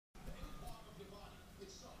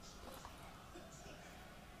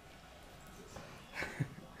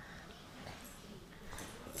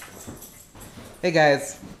Hey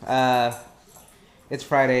guys, it's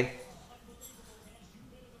Friday.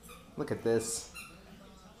 Look at this.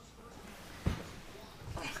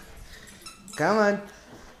 Come on.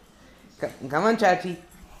 Come on, chachi.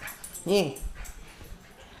 Yeah.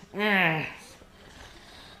 Mm.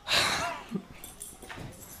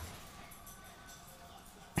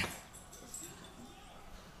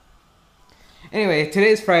 Anyway,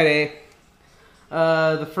 today's Friday.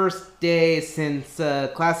 The first day since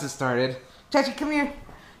classes started. Chachi, come here.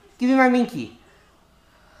 Give me my minky.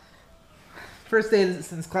 First day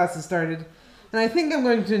since classes started. And I think I'm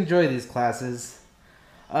going to enjoy these classes.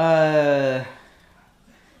 Television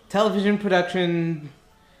production,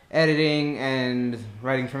 editing, and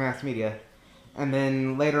writing for mass media. And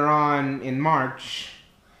then later on in March,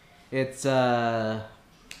 it's sound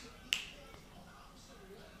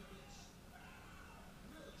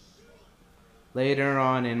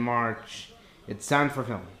for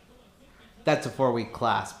film. That's a 4-week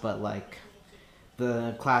class, but like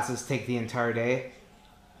the classes take the entire day.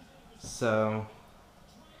 So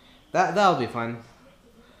that'll be fun.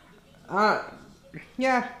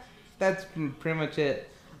 Yeah, that's pretty much it.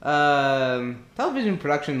 Television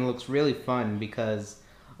production looks really fun because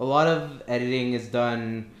a lot of editing is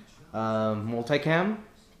done multicam.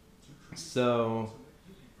 So,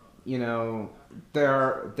 you know,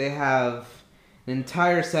 they have an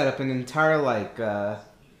entire setup, an entire like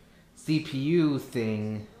CPU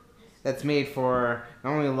thing that's made for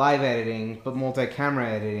not only live editing but multi-camera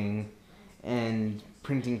editing and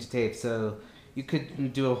printing to tape. So you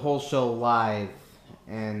could do a whole show live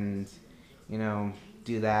and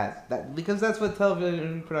do that because that's what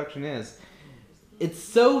television production is. It's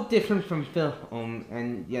so different from film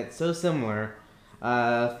and yet so similar.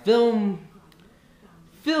 Film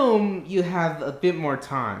you have a bit more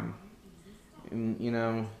time.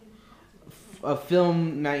 A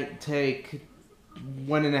film might take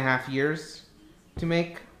 1.5 years to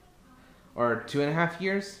make, or 2.5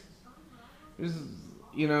 years.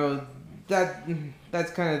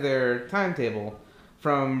 That's kind of their timetable.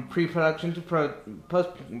 From pre-production to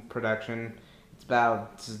post-production, it's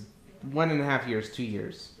about 1.5 years, 2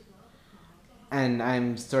 years, and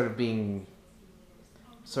I'm sort of being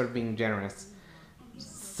generous.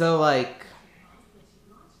 So like,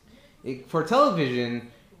 for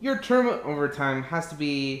television, your turnover time has to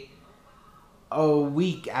be a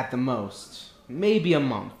week at the most, maybe a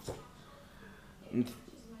month.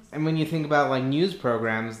 And when you think about like news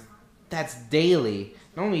programs, that's daily.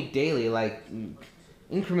 Not only daily, like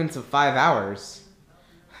increments of 5 hours.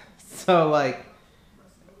 So like,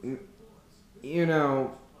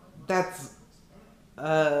 that's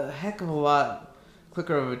a heck of a lot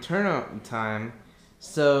quicker of a turnaround time.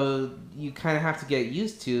 So you kind of have to get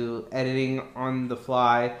used to editing on the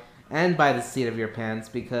fly and by the seat of your pants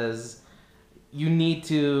because you need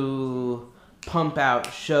to pump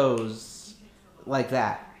out shows like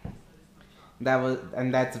that.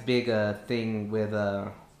 That's a big thing with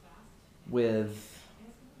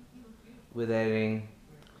editing.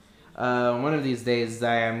 One of these days,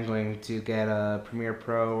 I am going to get a Premiere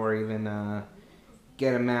Pro or even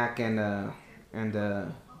get a Mac and a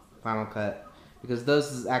Final Cut because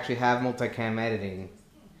those actually have multicam editing,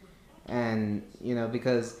 and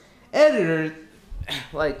because editors,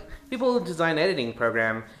 like people who design editing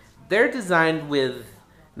program, they're designed with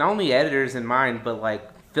not only editors in mind but like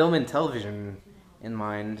film and television in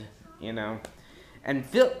mind, And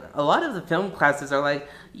a lot of the film classes are like,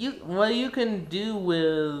 you can do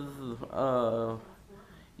a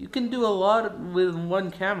lot with one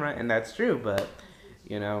camera, and that's true, but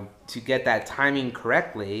to get that timing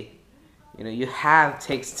correctly, you have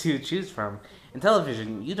takes to choose from. In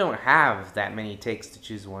television, you don't have that many takes to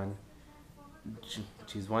choose from.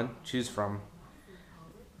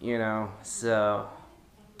 So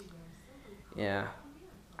yeah.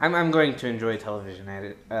 I'm going to enjoy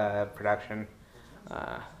television production.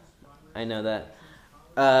 I know that.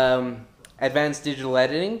 Advanced digital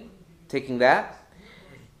editing, taking that.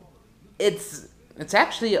 It's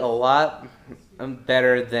actually a lot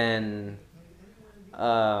better than.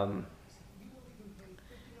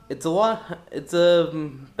 It's a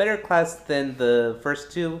better class than the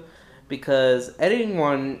first two because the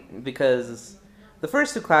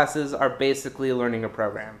first two classes are basically learning a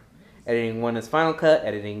program. Editing 1 is Final Cut.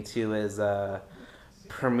 Editing 2 is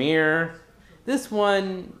Premiere. This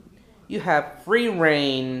one, you have free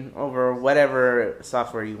reign over whatever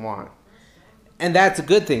software you want. And that's a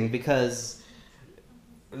good thing because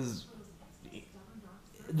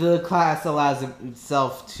the class allows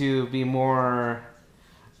itself to be more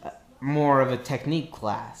of a technique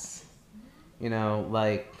class.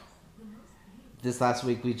 Like this last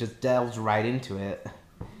week we just delved right into it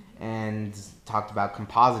and talked about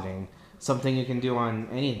compositing, something you can do on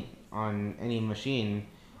any machine,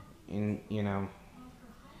 in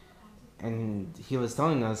and he was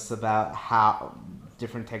telling us about how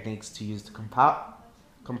different techniques to use to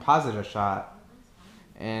composite a shot,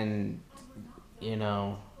 and you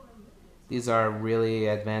know these are really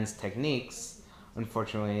advanced techniques.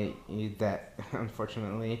 Unfortunately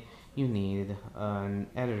you need an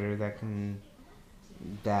editor that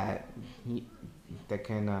that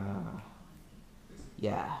can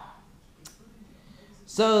yeah.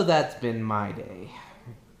 So that's been my day.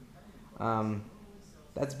 Um,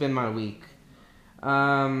 that's been my week.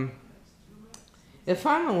 Um, if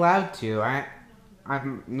I'm allowed to, I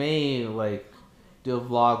may like do a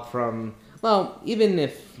vlog from, well, even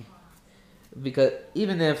if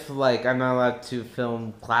like I'm not allowed to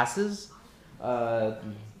film classes, uh,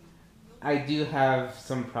 I do have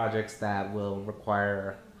some projects that will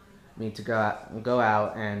require me to go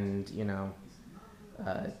out and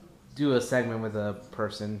uh, do a segment with a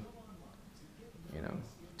person, you know,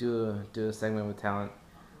 do a segment with talent.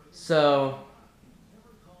 So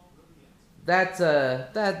that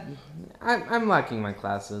I'm liking my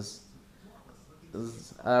classes.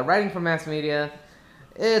 Writing for mass media,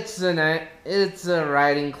 it's a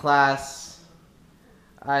writing class.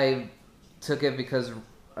 I took it because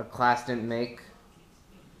a class didn't make,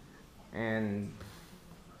 and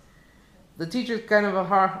the teacher's kind of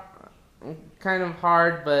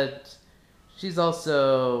hard, but she's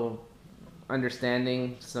also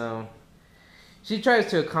understanding. So she tries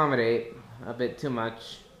to accommodate a bit too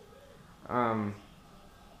much. Um,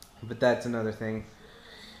 but that's another thing.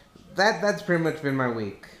 That's pretty much been my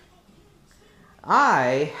week.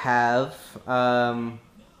 I have um,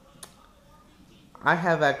 I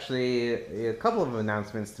have actually a couple of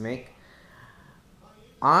announcements to make.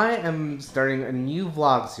 I am starting a new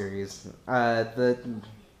vlog series.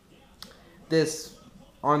 This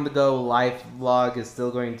on the go life vlog is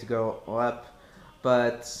still going to go up,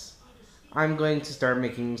 but I'm going to start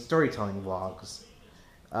making storytelling vlogs.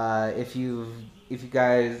 If you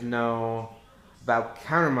guys know about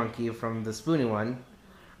Counter Monkey from the Spoonie one,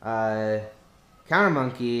 uh, Counter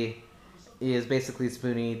Monkey is basically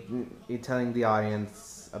Spoonie telling the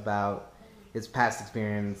audience about his past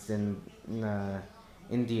experience in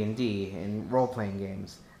D&D in role playing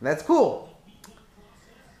games. And that's cool.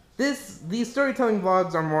 These storytelling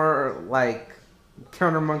vlogs are more like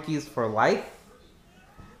Counter Monkeys for life,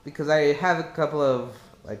 because I have a couple of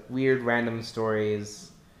like weird random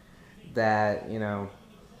stories that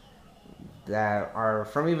that are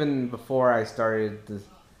from even before I started the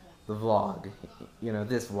vlog,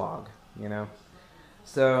 this vlog,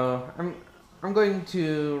 So I'm going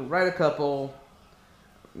to write a couple,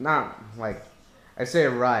 not like I say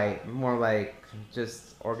write, more like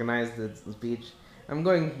just organize the speech. I'm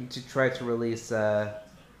going to try to release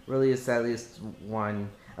at least one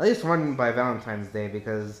by Valentine's Day,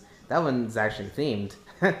 because that one's actually themed.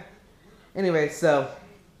 Anyway, so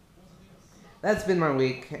that's been my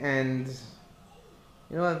week, and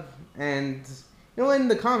you know what? And in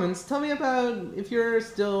the comments, tell me about if you're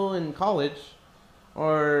still in college,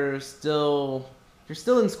 or if you're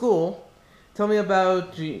still in school. Tell me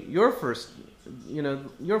about your first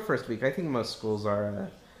week. I think most schools are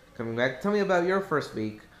coming back. Tell me about your first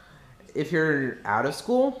week. If you're out of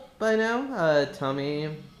school by now, tell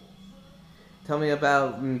me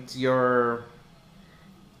about your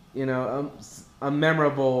a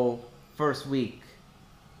memorable first week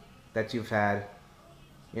that you've had.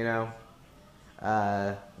 You know,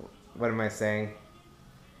 what am I saying?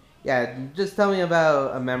 Yeah, just tell me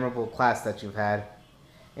about a memorable class that you've had.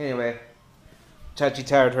 Anyway, Chachi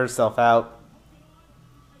tired herself out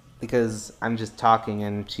because I'm just talking,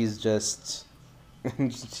 and she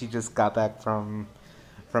just got back from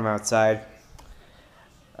outside.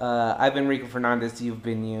 I've been Rico Fernandez, you've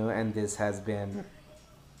been you, and this has been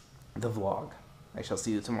the vlog. I shall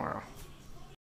see you tomorrow.